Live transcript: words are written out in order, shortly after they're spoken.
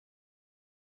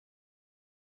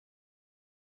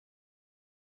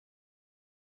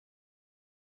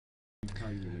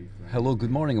Hello, good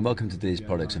morning and welcome to today's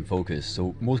Products in Focus.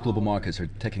 So most global markets are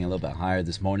ticking a little bit higher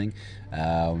this morning.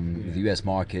 The US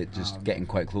market just getting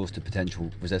quite close to potential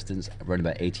resistance around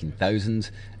about 18,000.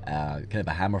 Kind of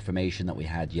a hammer formation that we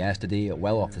had yesterday,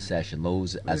 well off the session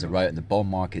lows as a rout in the bond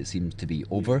market seems to be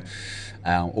over.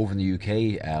 Over in the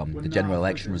UK, the general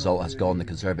election result has gone the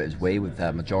Conservatives' way with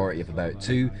a majority of about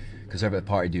 2. Conservative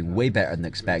Party doing way better than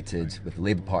expected, with the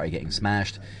Labour Party getting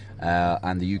smashed,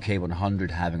 and the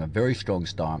UK100 having a very strong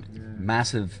start.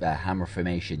 Massive hammer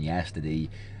formation yesterday,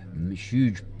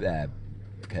 huge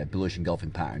bullish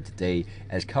engulfing pattern today.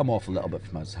 Has come off a little bit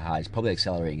from its highs, probably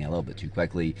accelerating a little bit too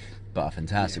quickly, but a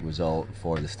fantastic result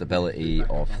for the stability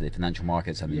of the financial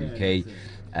markets and the UK.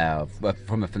 But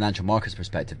from a financial markets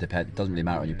perspective, it doesn't really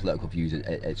matter on your political views.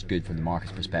 It's good from the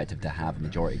markets perspective to have a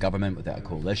majority government without a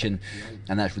coalition,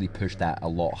 and that's really pushed that a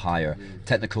lot higher.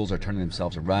 Technicals are turning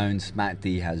themselves around.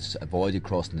 MACD has avoided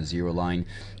crossing the zero line,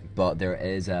 but there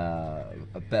is a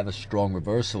bit of a strong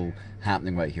reversal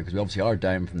happening right here, because we obviously are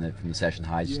down from the session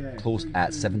highs, close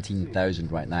at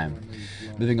 17,000 right now.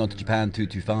 Moving on to Japan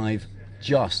 225.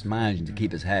 Just managing to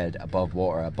keep its head above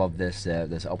water, above this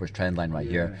upwards trend line right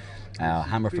here.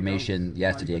 Hammer formation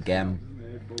yesterday again,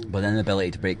 but an inability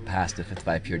to break past the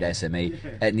 55 period SMA.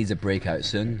 It needs a breakout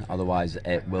soon, otherwise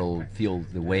it will feel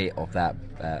the weight of that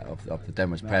of the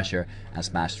downwards pressure and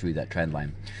smash through that trend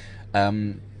line.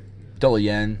 Dollar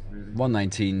yen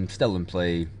 119 still in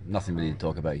play. Nothing really to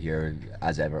talk about here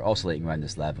as ever. Oscillating around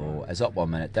this level. It's up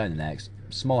 1 minute, down the next.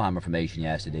 Small hammer formation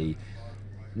yesterday.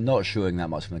 Not showing that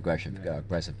much of an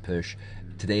aggressive push.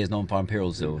 Today is non-farm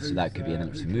payrolls though, so that could be an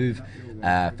interesting move.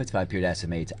 55 period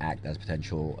SMA to act as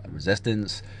potential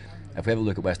resistance. If we have a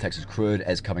look at West Texas Crude,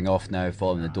 it's coming off now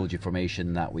following the doji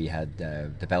formation that we had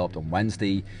developed on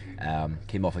Wednesday.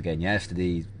 Came off again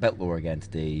yesterday, a bit lower again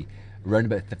today. Around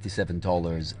about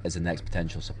 $57 is the next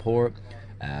potential support.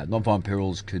 Non-farm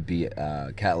payrolls could be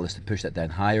a catalyst to push that down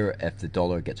higher if the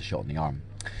dollar gets a shot in the arm.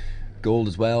 Gold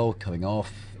as well, coming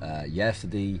off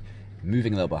yesterday,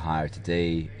 moving a little bit higher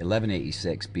today.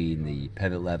 1186 being the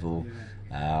pivot level,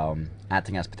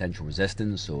 acting as potential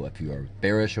resistance. So if you are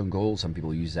bearish on gold, some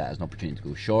people use that as an opportunity to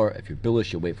go short. If you're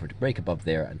bullish, you'll wait for it to break above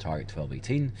there and target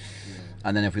 1218.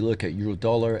 And then if we look at euro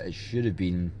dollar, it should have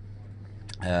been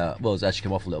well, it's actually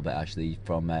come off a little bit actually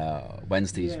from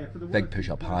Wednesday's big push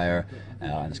up higher,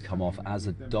 and it's come off as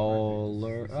a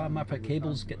dollar. Matter of fact,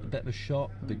 cables get a bit of a shot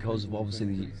because of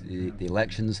obviously the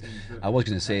elections. I was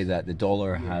going to say that the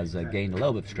dollar has gained a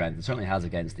little bit of strength. It certainly has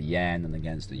against the yen and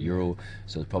against the euro,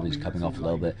 so it's probably just coming off a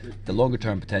little bit. The longer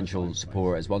term potential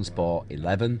support is one spot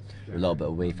 11. We're a little bit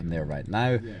away from there right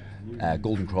now.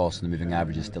 Golden cross and the moving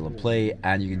average is still in play,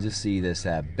 and you can just see this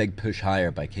big push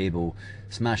higher by cable,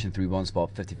 smashing through one spot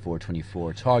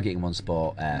 54.24, targeting one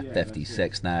spot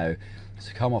 56 now. It's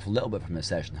come off a little bit from the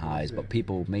session highs, but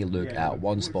people may look at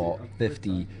one spot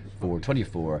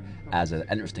 54.24 as an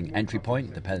interesting entry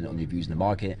point, depending on your views in the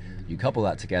market. You couple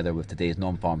that together with today's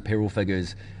non-farm payroll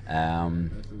figures,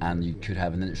 and you could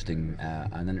have an interesting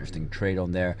trade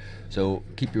on there. So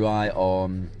keep your eye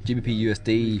on GBP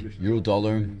USD, Euro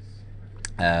Dollar,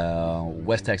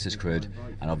 West Texas Crude,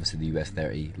 and obviously the US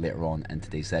 30 later on in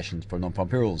today's sessions for non-farm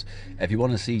payrolls. If you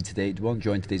want to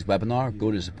join today's webinar,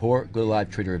 go to support, go to live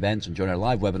trader events, and join our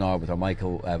live webinar with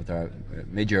our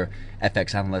major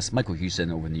FX analyst Michael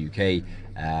Hewson over in the UK,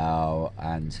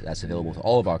 and that's available to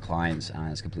all of our clients,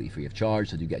 and it's completely free of charge,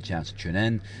 so do get a chance to tune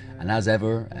in. And as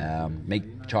ever, make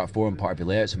chart forum part of your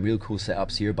layout. Some real cool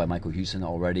setups here by Michael Hewson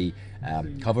already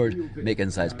covered. Make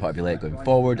insights part of your layout going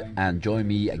forward, and join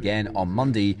me again on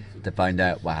Monday to find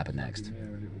out what happened next.